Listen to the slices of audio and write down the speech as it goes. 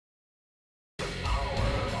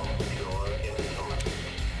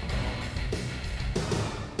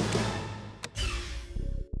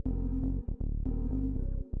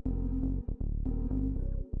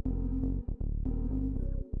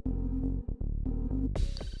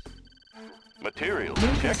Materials. New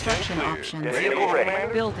Checked construction and cleared. options. Vehicle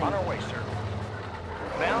ready. Building. On our way, sir.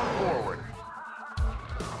 Bound forward.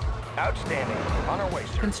 Outstanding. On our way,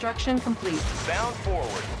 sir. Construction complete. Bound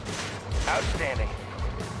forward. Outstanding.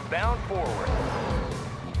 Bound forward.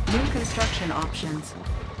 New construction options.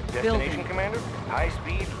 Destination, Building. Commander? High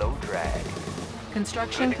speed, low drag.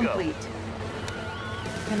 Construction Good to go. complete.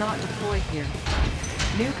 Cannot deploy here.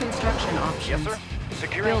 New construction Yes, options. sir.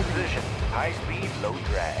 Securing Building. position. High speed, low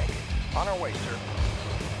drag. On our way, sir.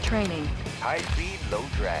 Training. High speed, low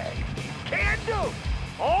drag. Can do!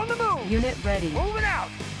 On the move! Unit ready. Moving out!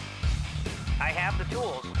 I have the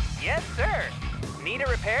tools. Yes, sir. Need a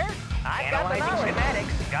repair? I got the Analyzing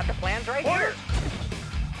schematics. Got the plans right Orders!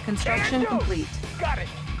 Construction Can do! complete. Got it!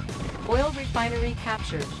 Oil refinery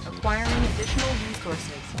captured. Acquiring additional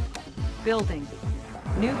resources. Building.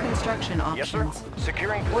 New construction Yes, sir. options.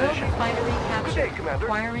 Securing Oil position. refinery Good day, captured. Commander.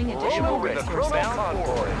 Acquiring Roll additional over the resources. bound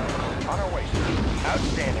forward. On our way, sir.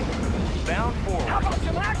 Outstanding. Bound forward. How about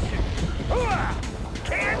some action? Hooah!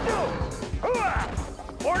 Can do!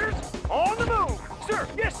 Hooah! Orders on the move! Sir!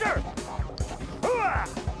 Yes, sir!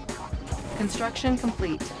 Hooah! Construction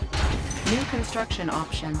complete. New construction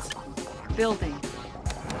options. Building.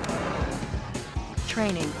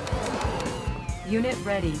 Training. Unit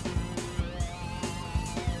ready.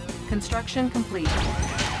 Construction complete.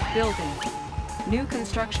 Building. New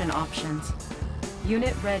construction options.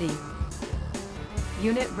 Unit ready.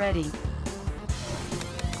 Unit ready.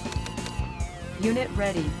 Unit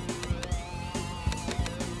ready.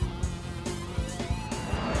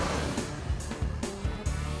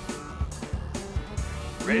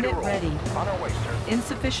 Ready to Unit roll. ready. On our way, sir.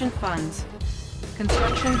 Insufficient funds.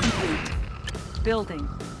 Construction complete. Building.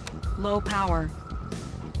 Low power.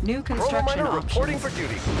 New construction Miner reporting options. for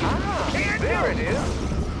duty. Ah, there it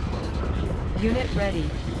is. Unit ready.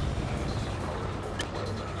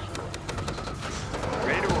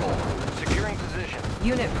 Ready to roll. Securing position.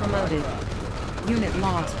 Unit promoted. Unit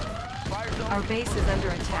lost. Fire zone. Our base is under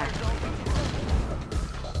attack.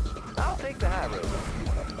 I'll take the high road.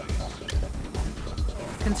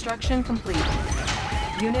 Construction complete.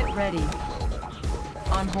 Unit ready.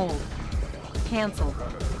 On hold. Cancel.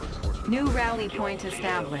 New rally point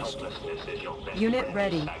established. Unit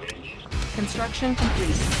ready. Construction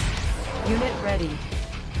complete. Unit ready.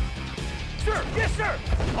 Sir, yes, sir.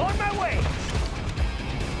 On my way.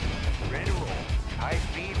 Ready to roll. High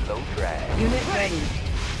speed, low drag. Unit ready.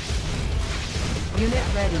 Unit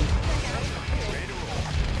ready. Ready to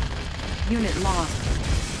roll. Unit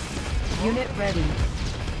lost. Unit ready.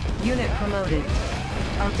 Unit promoted.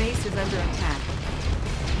 Our base is under attack.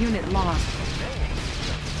 Unit lost.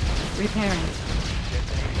 Repairing.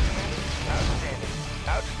 Outstanding.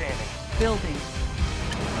 Outstanding. Building.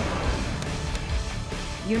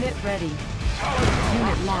 Unit ready.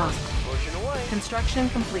 Unit lost. Pushing away. Construction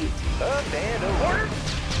complete. Up and over. Order.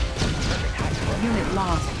 Unit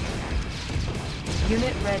lost.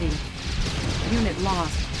 Unit ready. Unit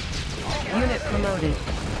lost. Unit promoted.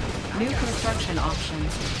 New construction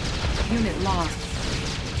options. Unit lost.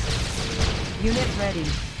 Unit ready.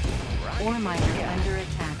 Ore miner under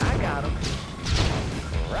attack. I got him.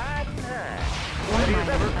 Riding high. Ore Ready as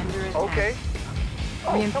miner ever. under attack. Okay.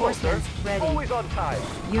 Oh, Reinforcements hello, sir. ready. Always on time.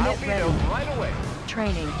 Unit I'll be ready. there right away.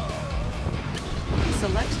 Training.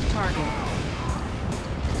 Select target.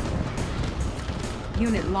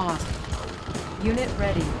 Unit lost. Unit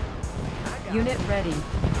ready. Unit ready.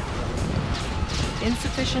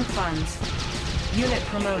 Insufficient funds. Unit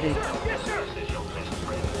promoted. Yes, sir.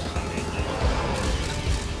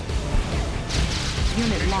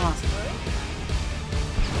 Unit lost.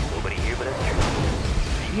 Nobody here but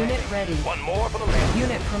us. Unit ready. One more for the man.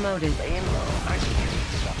 Unit promoted. Laying low. I can hear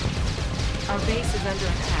you. Our base is under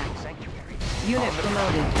attack. Sanctuary. Unit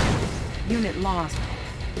promoted. Unit lost.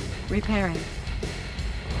 Repairing.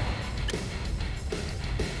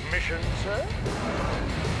 Mission, sir.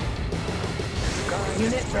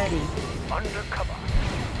 Unit ready. Undercover.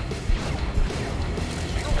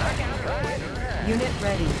 Unit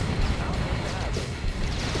ready.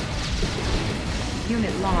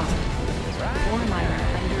 Unit lost. Ore miner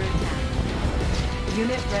under attack.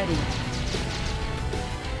 Unit ready.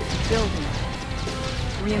 Building.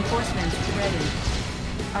 Reinforcements ready.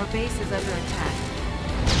 Our base is under attack.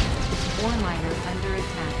 Ore miner under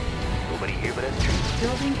attack. Nobody here but us.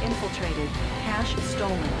 Building infiltrated. Cash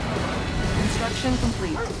stolen. Construction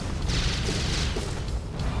complete.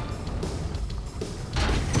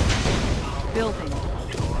 Building.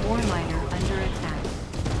 Ore miner under attack.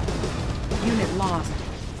 Unit lost.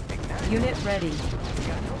 Unit ready.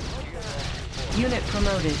 Unit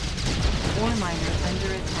promoted. Ore miner under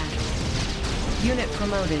attack. Unit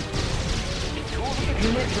promoted.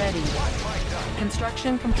 Unit ready.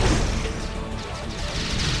 Construction complete.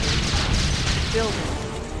 Building.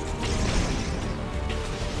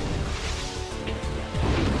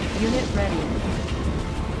 Unit ready.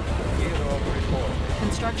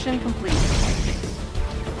 Construction complete.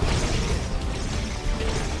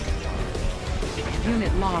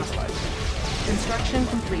 Unit lost. Construction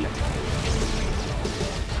complete.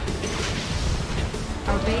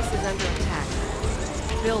 Our base is under attack.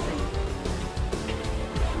 Building.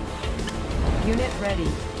 Unit ready.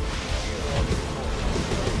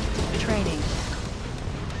 Training.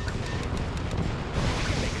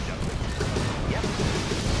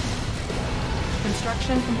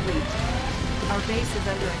 Construction complete. Our base is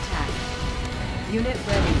under attack. Unit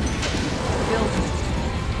ready. Building.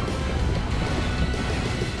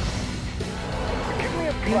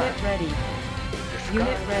 Unit ready.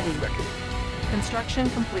 Unit ready. Construction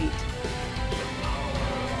complete.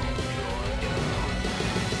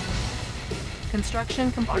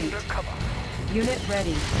 Construction complete. Unit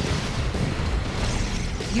ready.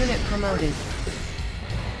 Unit promoted.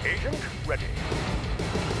 Agent ready.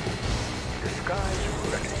 Disguise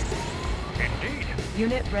ready. Indeed.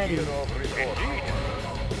 Unit ready. Indeed.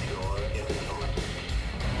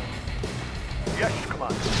 Yes,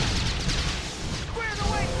 Commander. Square the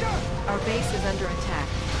way, sir! Our base is under attack.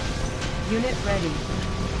 Unit ready.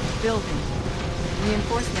 Building.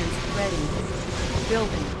 Reinforcements ready.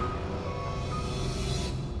 Building.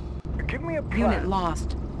 Give me a plan. Unit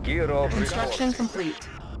lost. Gear of Construction complete.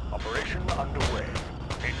 Operation underway.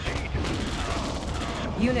 Indeed.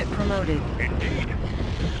 Unit promoted. Indeed.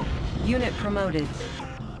 Unit promoted.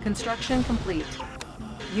 Construction complete.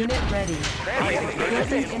 Unit ready.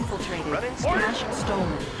 Building infiltrated. Cash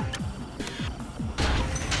stolen.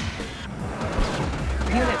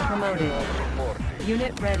 Unit promoted.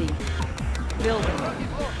 Unit ready. Building.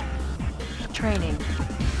 Training.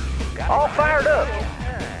 All fired up.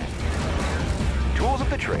 Tools of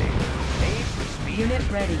the trade. Unit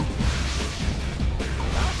ready.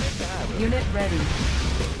 Unit ready.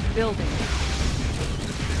 Building.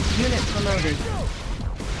 Unit promoted.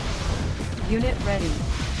 Unit ready.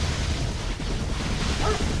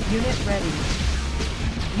 Unit ready.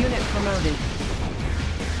 Unit promoted.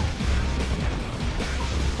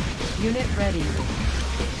 Unit ready.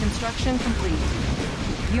 Construction complete.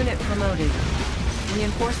 Unit promoted.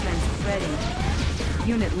 Reinforcements ready.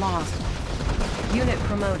 Unit lost. Unit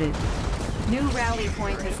promoted. New rally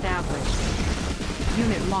point established.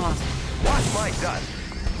 Unit lost. Watch my dust.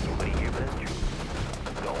 Nobody here but you.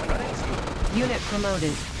 Going in. Unit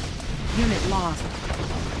promoted. Unit lost.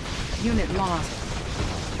 Unit lost.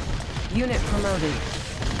 Unit promoted.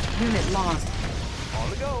 Unit lost. On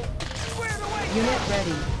the go. Square the way. Unit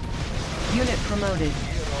ready. Unit promoted.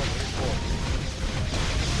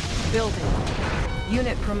 Building.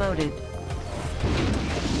 Unit promoted.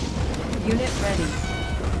 Unit ready.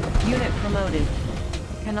 Unit promoted.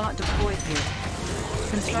 Cannot deploy here.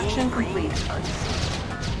 Construction complete.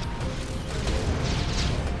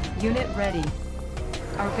 Unit ready.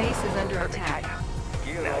 Our base is under attack.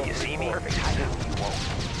 Now you see me. Perfect. You won't.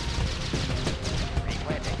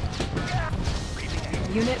 Replanting.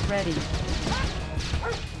 Unit ready.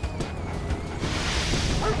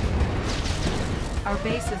 Our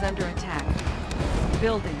base is under attack.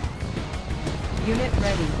 Building. Unit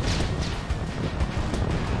ready.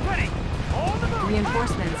 Ready. On the move.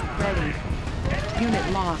 Reinforcements ready.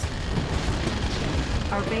 Unit lost.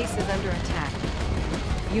 Our base is under attack.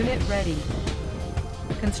 Unit ready.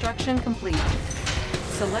 Construction complete.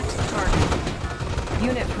 Select target.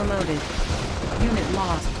 Unit promoted. Unit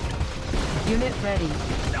lost. Unit ready.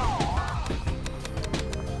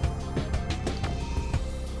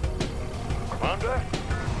 Commander.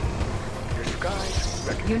 Disguise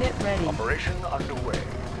ready. Unit ready. Operation underway.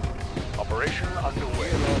 Operation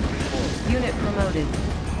underway. Unit promoted.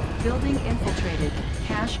 Building infiltrated.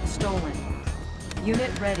 Cash stolen.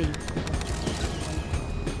 Unit ready.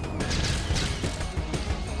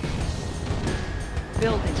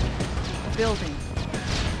 Building. Building.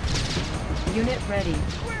 Unit ready.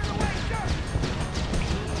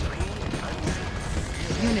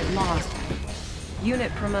 Unit lost.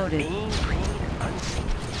 Unit promoted.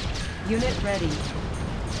 Unit ready.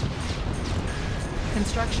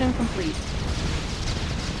 Construction complete.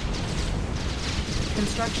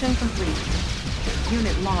 Construction complete.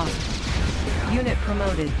 Unit lost. Unit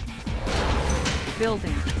promoted.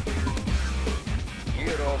 Building.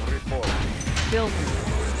 Gear of report. Building.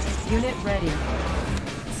 Unit ready.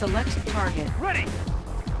 Select target. Ready.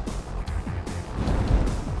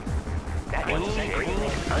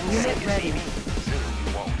 Unit ready. Soon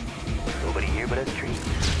you won't. Nobody here but us trees.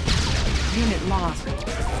 Unit lost.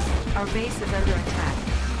 Our base is under attack.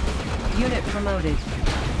 Unit promoted.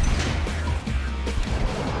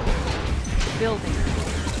 Building.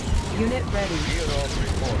 Unit ready.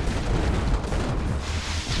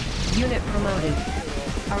 Unit promoted.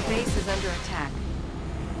 Our base is under attack.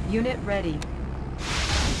 Unit ready.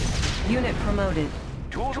 Unit promoted.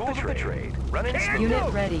 Tools of the trade. Running smooth.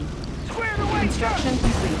 Unit ready. Square the way, Construction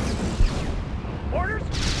complete. Orders?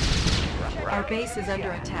 Our base is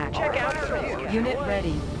under attack. Check out the Unit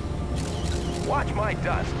ready. Watch my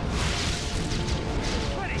dust.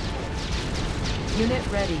 Unit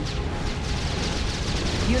ready.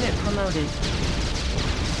 Unit promoted.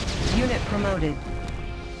 Unit promoted.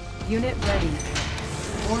 Unit ready.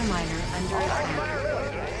 Ore miner under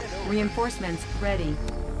attack. Reinforcements ready.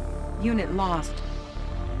 Unit lost.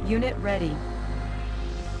 Unit ready.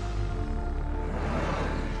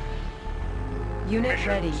 Unit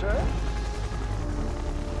ready.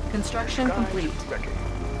 Construction complete.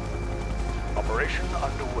 Operation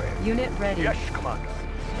underway. Unit ready. Yes, Commander.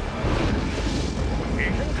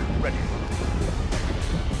 Agent ready.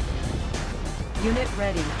 Unit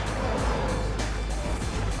ready.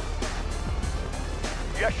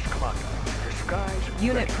 Yes, Commander. Disguise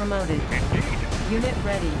Unit ready. promoted. Indeed. Unit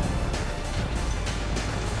ready.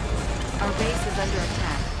 Our base is under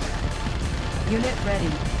attack. Unit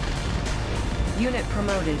ready. Unit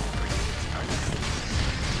promoted.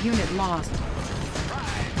 Unit lost.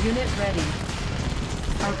 Unit ready.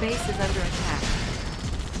 Our base is under attack.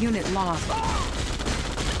 Unit lost.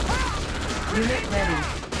 Unit ready.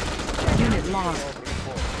 Unit lost.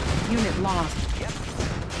 Unit lost.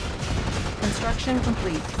 Construction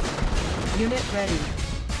complete. Unit ready.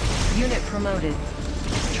 Unit promoted.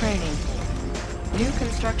 Training. New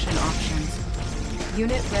construction options.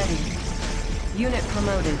 Unit ready. Unit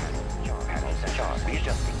promoted.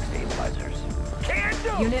 Readjusting stabilizers. Can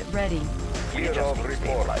do! Unit ready. Readjusting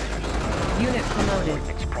stabilizers. Unit promoted.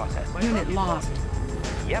 Vortex process. Unit lost.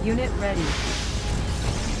 Yep. Unit ready.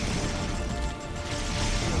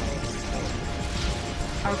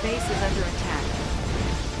 Our base is under attack.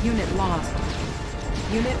 Unit lost.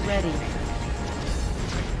 Unit ready.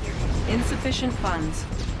 Insufficient funds.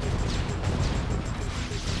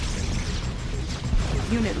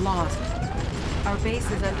 Unit lost. Our base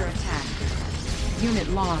is under attack. Unit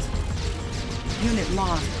lost. Unit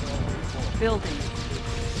lost. Building.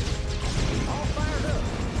 All fired up.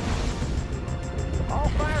 All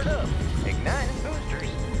fired up. Igniting boosters.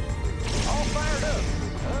 All fired up.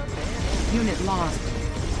 Unit lost.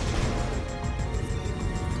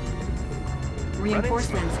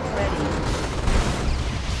 Reinforcements ready.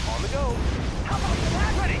 On the go. How about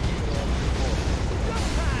that? Ready. Go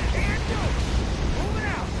time. Can't do. Moving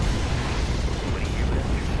out. What do you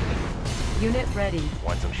do? Unit ready.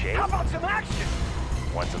 Want some shade? How about some action?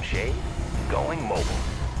 Want some shade? Going mobile.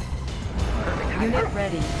 Perfect. Unit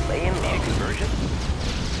ready. Lay in media conversion.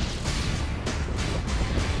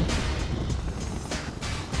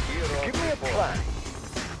 Give me a plan.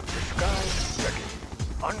 Disguise ready.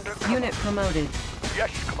 Undercover. Unit promoted.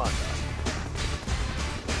 Yes, Commander.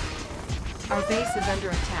 Our base is under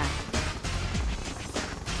attack.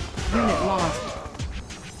 Unit lost.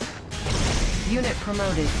 Unit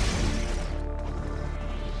promoted.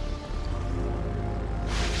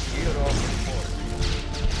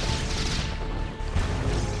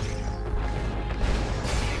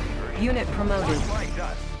 Unit promoted. My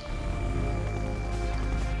dust.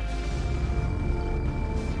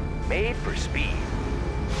 Made for speed.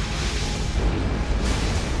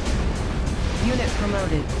 Unit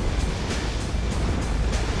promoted.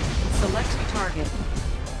 Select target.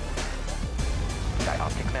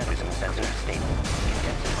 Dioptic mannerism sensor stable.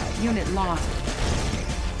 Intensify. Unit lost.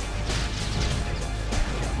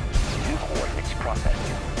 New coordinates processed.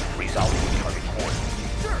 Resolving target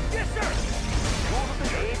coordinates. Sir, yes, sir. Tools of the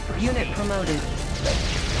trade for Unit speed. promoted.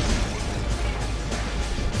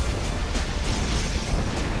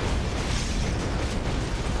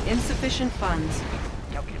 Insufficient funds.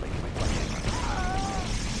 Calculating reflection.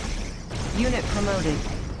 Unit promoted.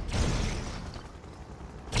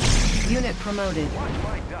 Unit promoted. Watch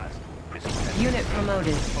my dust. Prism sensor. Unit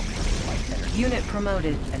promoted. Focusing light energy. Unit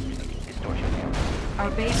promoted. Estimating distortion error.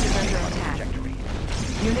 Our base is under attack. Trajectory.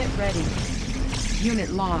 Unit ready. Unit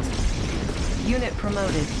lost. Unit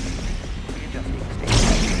promoted. Readjusting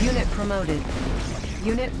stabilizer. Unit promoted.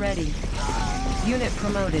 Unit ready. Unit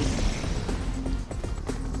promoted.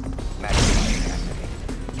 Magnifier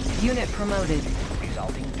activated. Unit promoted.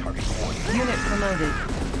 Resolving target coordinates. Unit promoted.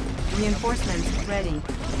 Reinforcements ready.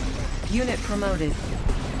 Unit promoted.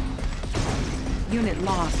 Unit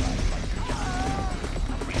lost.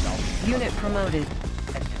 Resolving Unit promoted.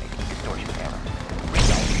 estimating distortion distortion error.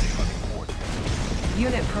 Resolving target coordinates.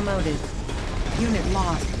 Unit promoted. Unit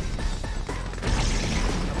lost.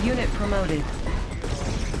 Unit promoted.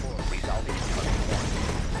 Resolving target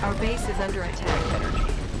coordinates. Our base is under attack. Energy.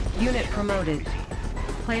 Unit promoted.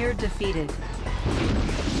 Player defeated.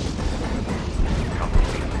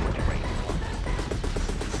 Compensating for terrain flux.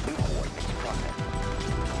 New coordinates processed.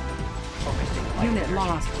 Focusing light Unit energy.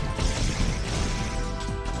 lost.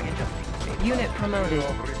 Readjusting stabilizers. Unit promoted.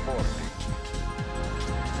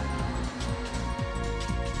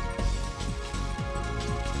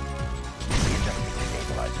 Readjusting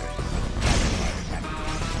stabilizers.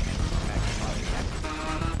 Magnifiers activated. Magnifiers activated.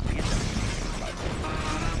 Readjusting stabilizers.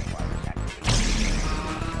 Magnifiers activated.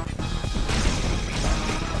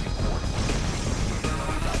 Resolving target coordinates.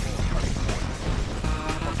 Resolving target coordinates.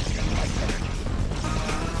 Focusing light energy.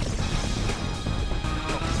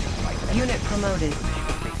 Focusing light energy. Unit promoted.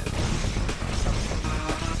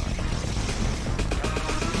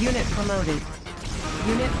 Unit promoted.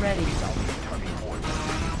 Unit ready. Resolving target coordinates.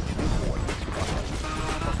 New coordinates processed.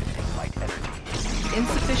 Focusing light energy.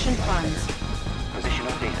 Insufficient funds.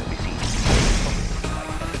 Positional data received. Focusing light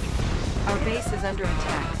energy. Our base is under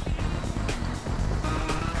attack.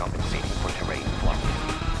 Compensating for terrain flux.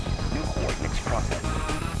 New coordinates processed.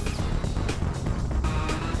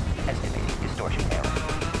 Estimating distortion error.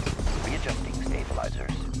 Readjusting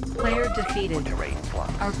stabilizers. Player For defeated. terrain flux.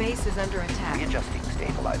 Our base is under attack. Readjusting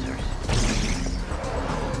stabilizers.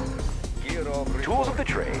 Tools of the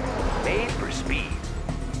trade. Made for speed.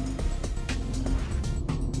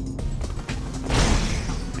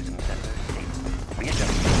 Prism sensor stable.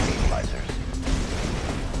 Readjusting stabilizers.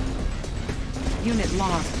 Unit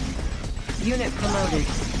lost. Unit promoted.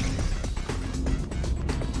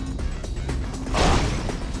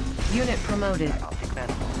 Unit promoted. Optic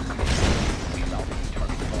manifold. Resolving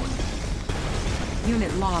target coordinates.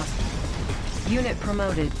 Unit lost. Unit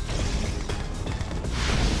promoted.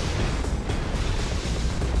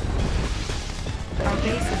 Our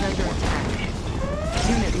base is under attack.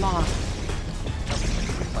 Unit lost.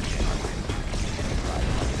 Reflection armor. Intensify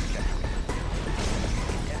light trajectory.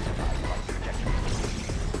 Intensify light trajectory.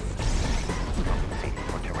 Compensating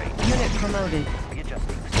for terrain. Unit promoted.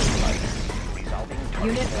 Readjusting stabilizers. Resolving target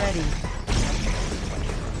Unit ready.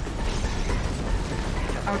 Reflection.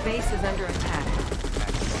 Our base is under attack.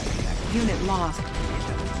 Unit lost.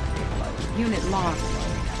 Unit lost.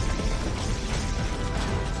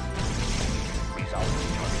 Resolving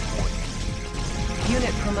target coordinates.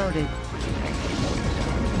 Unit promoted. Compensating for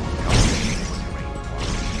terrain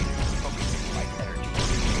flux. Focusing light energy.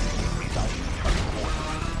 Resolving target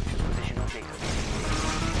coordinates. Positional data.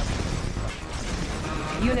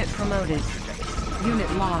 Unit promoted.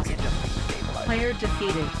 Unit lost. Readjusting stabilizers. Player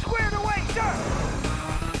defeated. Squared away, sir!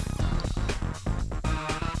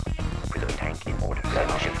 Prism tank in order.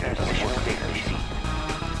 Sudden shifters. Positional data received.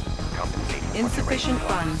 Compensating for Insufficient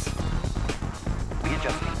terrain flux. funds.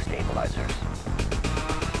 Readjusting stabilizers.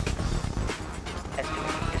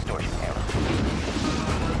 Estimating distortion error.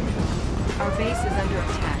 Our base is under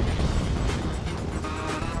attack.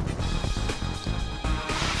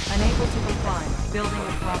 Unable to comply. Building in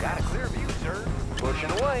Got a progress. clear view, sir.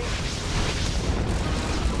 Pushing away.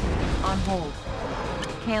 On hold.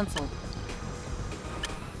 Cancel.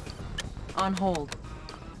 On hold.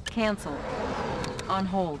 Cancel. On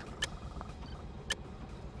hold.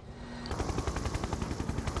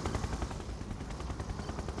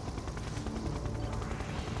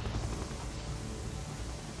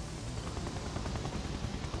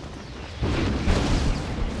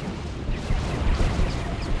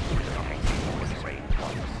 Terrain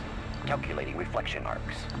flux. Calculating reflection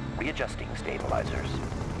arcs. Readjusting stabilizers.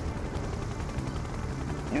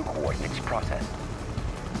 New coordinates processed.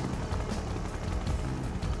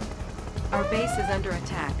 Our base is under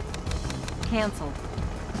attack. Cancel.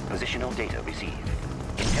 Positional data received.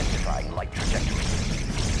 Intensifying light trajectory.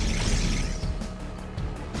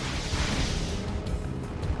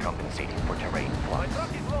 Compensating for terrain flux.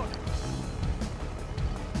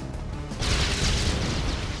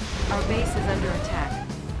 Our base is under attack.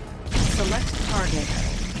 Select target.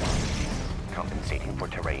 Compensating for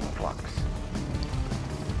terrain flux.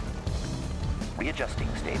 Readjusting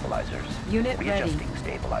stabilizers. Unit ready. Readjusting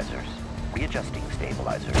stabilizers. Readjusting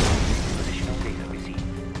stabilizers. Positional data received.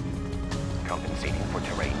 Compensating for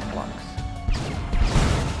terrain flux.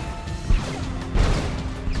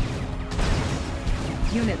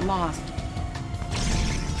 Unit lost.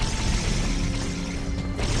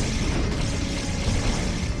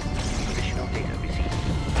 Positional data received.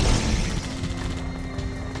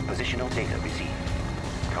 Positional data received.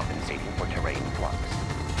 Compensating for terrain flux.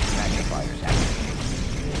 Magnifiers activated.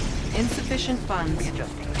 Insufficient funds.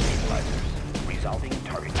 Readjusting stabilizers. Resolving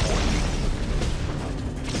target coordinates.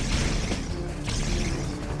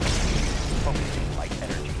 Focusing light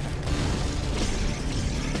energy.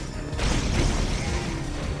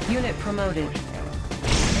 Unit promoted.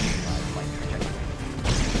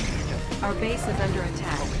 Our base is under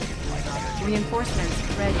attack.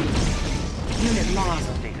 Reinforcements ready. Unit lost.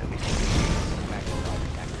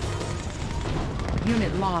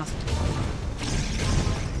 Unit lost.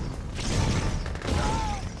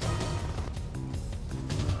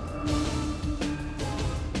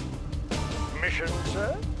 Mission,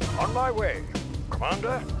 sir? On my way.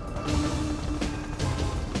 Commander?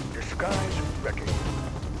 Disguise ready.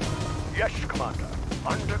 Yes, Commander.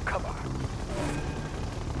 Under cover.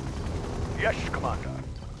 Yes, Commander.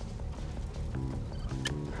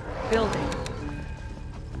 Building.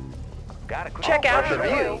 Gotta Check out the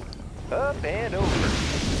view. Up and over.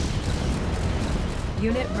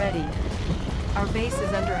 Unit ready. Our base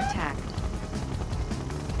is under attack.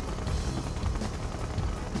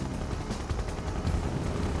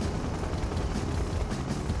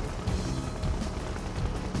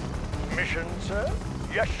 Mission, sir?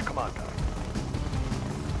 Yes, Commander.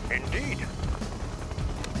 Indeed.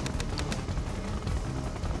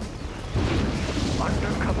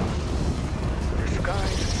 Undercover.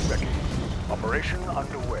 Disguise ready. Operation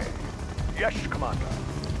underway. Yes, Commander.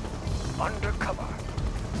 Undercover.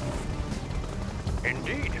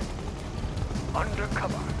 Indeed.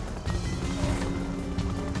 Undercover.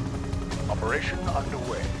 Operation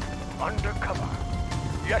underway. Undercover.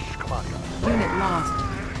 Yes, Commander. Unit lost.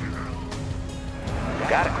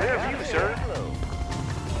 Got a clear view, sir.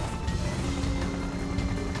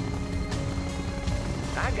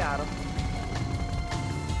 I got him.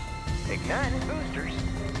 Igniting boosters.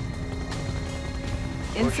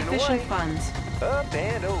 Insufficient funds. Up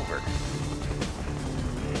and over.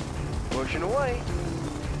 Pushing away.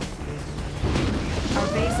 Our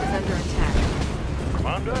base is under attack.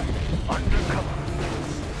 Commander, undercover.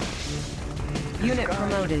 Unit Disguise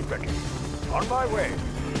promoted. ready. On my way.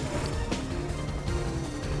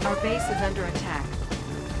 Our base is under attack.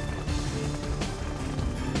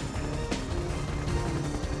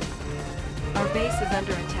 Our base is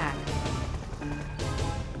under attack.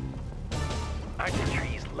 Aren't the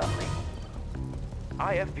trees lovely?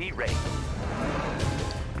 IFV ready.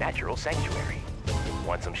 Natural sanctuary.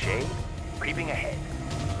 Want some shade? Creeping ahead.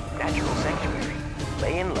 Natural sanctuary.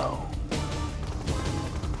 Laying low.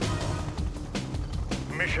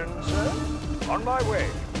 Mission, sir? On my way.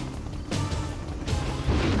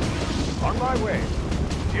 On my way.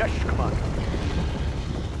 Yes, Commander.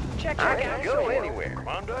 Check I out can the go view. anywhere.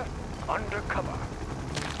 Commander, undercover.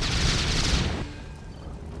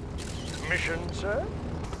 Mission, sir?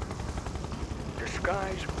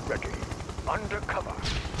 Disguise ready. Undercover.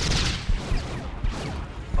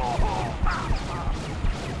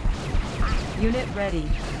 Unit ready.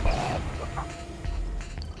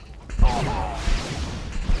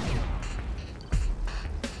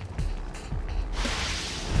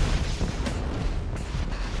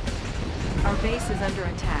 Our base is under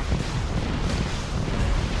attack.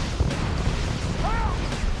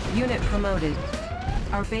 Unit promoted.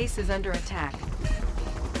 Our base is under attack.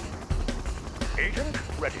 Agent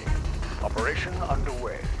ready. Operation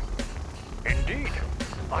underway. Indeed.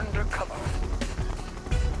 Undercover.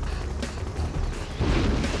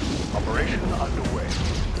 Operation underway.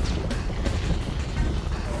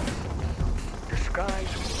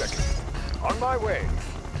 Disguise ready. On my way.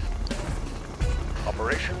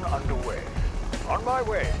 Operation underway. On my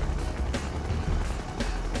way.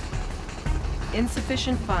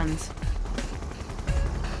 Insufficient funds.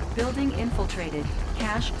 Building infiltrated.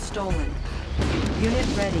 Cash stolen. Unit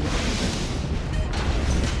ready.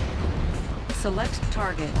 Select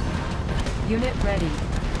target. Unit ready.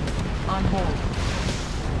 On hold.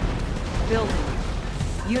 Building.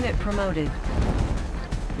 Unit promoted.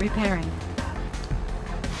 Repairing.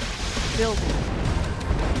 Building.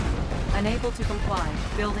 Unable to comply.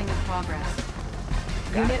 Building in progress.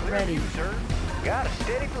 Got a Unit clear ready. view, sir. Got a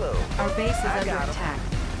steady flow. Our base is I under got 'em. attack.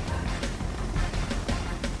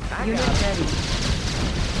 I Unit got 'em. ready.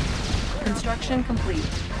 Construction complete.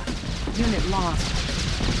 Unit lost.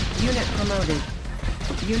 Unit promoted.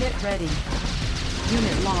 Unit ready.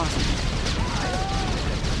 Unit lost.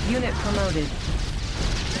 Unit promoted.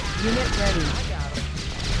 Unit ready.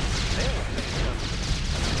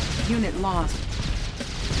 Unit lost.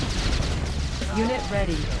 Unit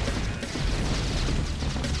ready.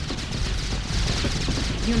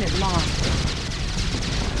 Unit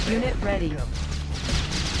lost. Unit ready.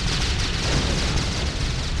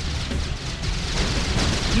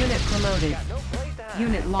 Unit promoted. Got no place to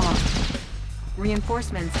Unit lost.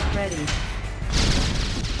 Reinforcements ready.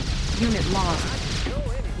 Unit lost.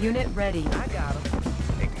 Unit ready. I got them.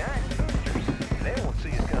 Ignite boosters. They won't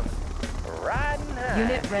see us coming. Riding high.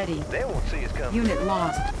 Unit ready. They won't see us coming. Unit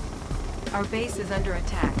lost. Our base is under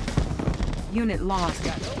attack. Unit lost.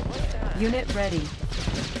 Unit ready.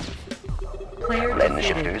 Player Blend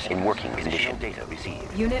defeated. shifters in working condition. Data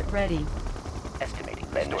received. Unit ready. Estimating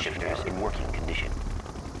blend shifters in working condition.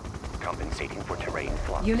 Compensating for terrain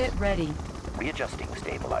flux. Unit ready. Readjusting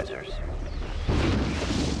stabilizers.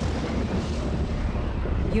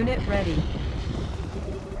 Unit ready.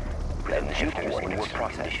 Blend shifters in working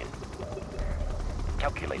condition.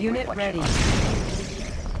 Calculating Unit reflection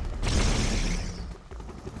ready.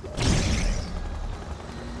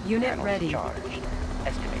 Unit Panels ready. charged.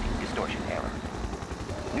 Estimating distortion error.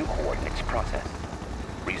 New coordinates processed.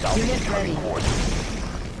 Resolving Unit incoming ready. coordinates.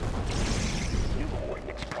 New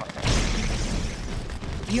coordinates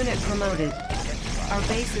processed. Unit promoted. Our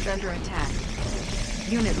base is under attack.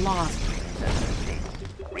 Unit lost. Sensor stable.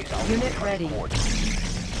 Resolving Unit incoming ready.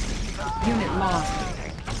 coordinates. Unit lost.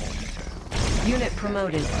 Unit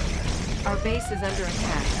promoted. Our base is under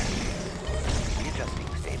attack. Readjusting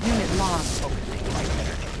stabilizers. Unit lost. Focusing light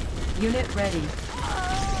energy. Unit ready.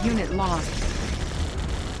 Unit lost.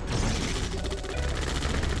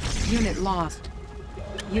 Unit lost.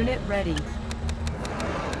 Unit ready.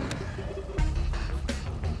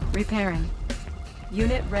 Repairing.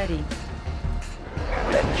 Unit ready.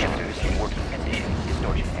 Blend shifters in working condition.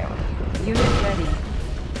 Distortion error. Unit ready.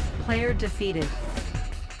 Player defeated.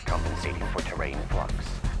 Compensating for terrain flux.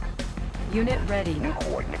 Unit ready. New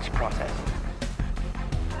coordinates processed.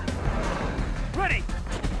 Ready.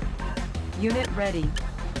 Unit ready.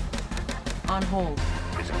 On hold.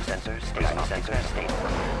 Prism sensors stable.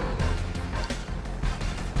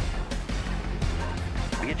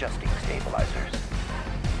 Readjusting stabilizers.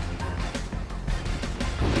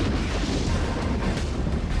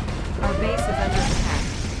 Our base is under attack.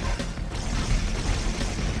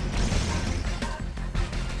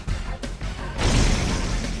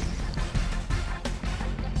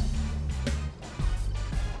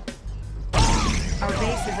 Our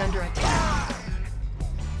base is under attack.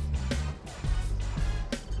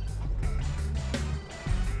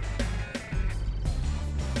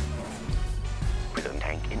 Prism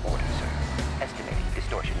tank in order, sir. Estimating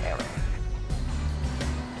distortion error.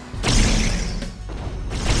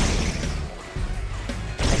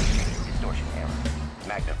 Estimating distortion error.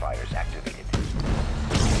 Magnifiers activated.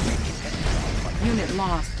 Unit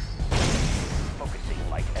lost. Focusing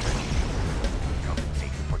light energy.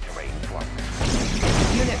 Compensating for terrain flux.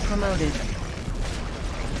 Unit promoted.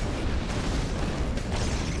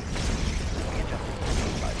 Readjusting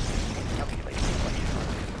stabilizers. Calculating reflection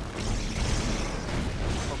arc.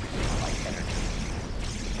 Focusing light energy.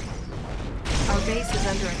 Our base is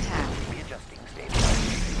under attack. Readjusting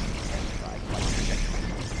stabilizers. Intensifying light trajectory.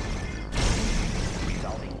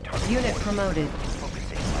 Resolving target Unit coordinates. promoted.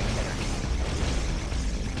 Focusing light energy.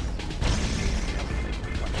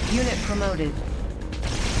 Unit promoted.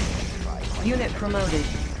 Unit promoted.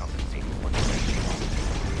 Compensating for terrain flux.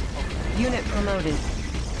 Unit promoted.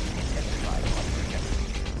 Intensifying light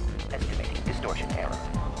trajectory. Estimating distortion error.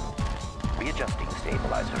 Readjusting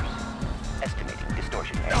stabilizers. Estimating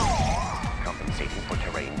distortion error. Compensating for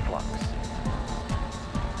terrain flux.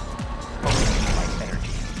 Focusing light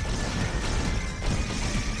energy.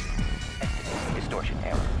 Estimating distortion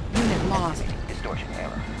error. Unit lost. Estimating distortion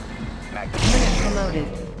error. Unit Magnifier promoted.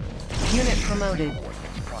 Unit promoted.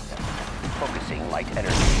 coordinates processed. Focusing light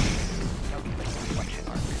energy. Calculating reflection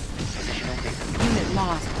arc. Positional data. Unit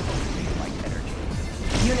lost. Focusing light energy.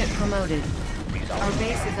 Unit promoted. Resolving Our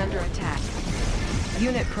base is under attack.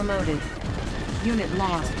 Unit promoted. Unit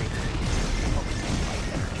lost.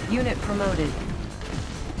 Unit promoted.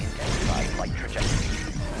 Intensified light trajectory.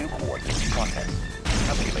 New coordinates processed.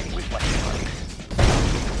 Calculating reflection arcs.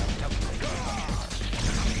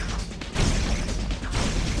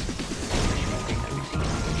 Additional data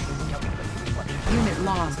received. Calculating reflection arcs. Unit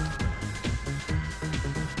lost.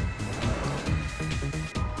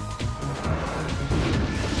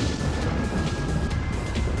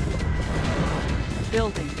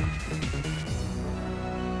 Building.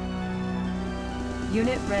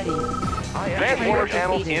 Unit ready. Advanced water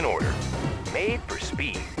panels in order. Made for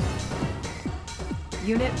speed.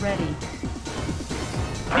 Unit ready.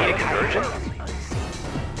 Need a conversion?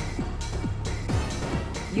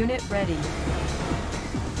 Unit ready.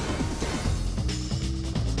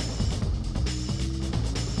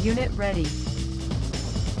 Unit ready.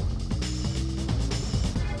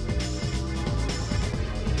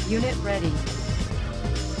 Unit ready.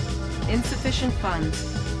 Insufficient funds.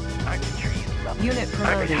 Artistry is lovely. Unit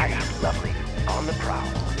promoted. Artistry is lovely. On the prowl.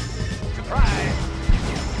 Surprise!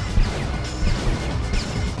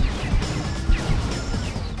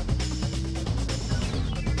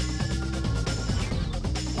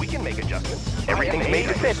 We can make adjustments. Everything's made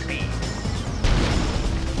to fit. Speed.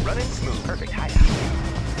 Running smooth. Perfect hideout.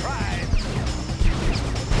 Surprise!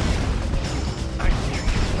 Artistry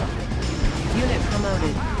is lovely. Unit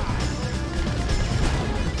promoted.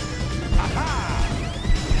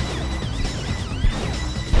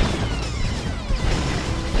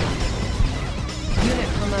 Unit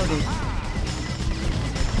promoted.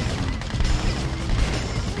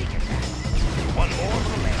 One more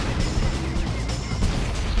for landing.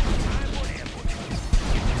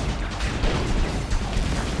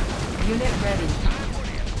 Unit ready.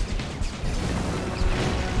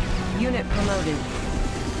 Unit promoted.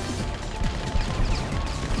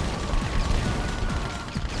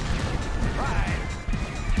 Surprise!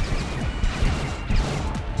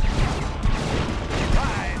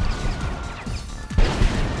 Surprise!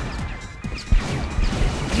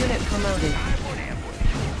 Unit promoted.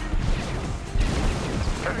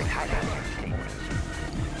 Perfect hideout.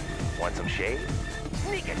 Want some shade?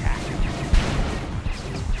 Sneak attack.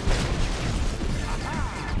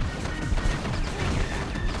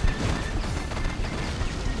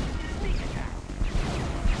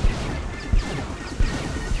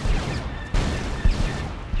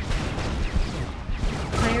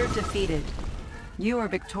 Player defeated. You are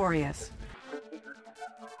victorious.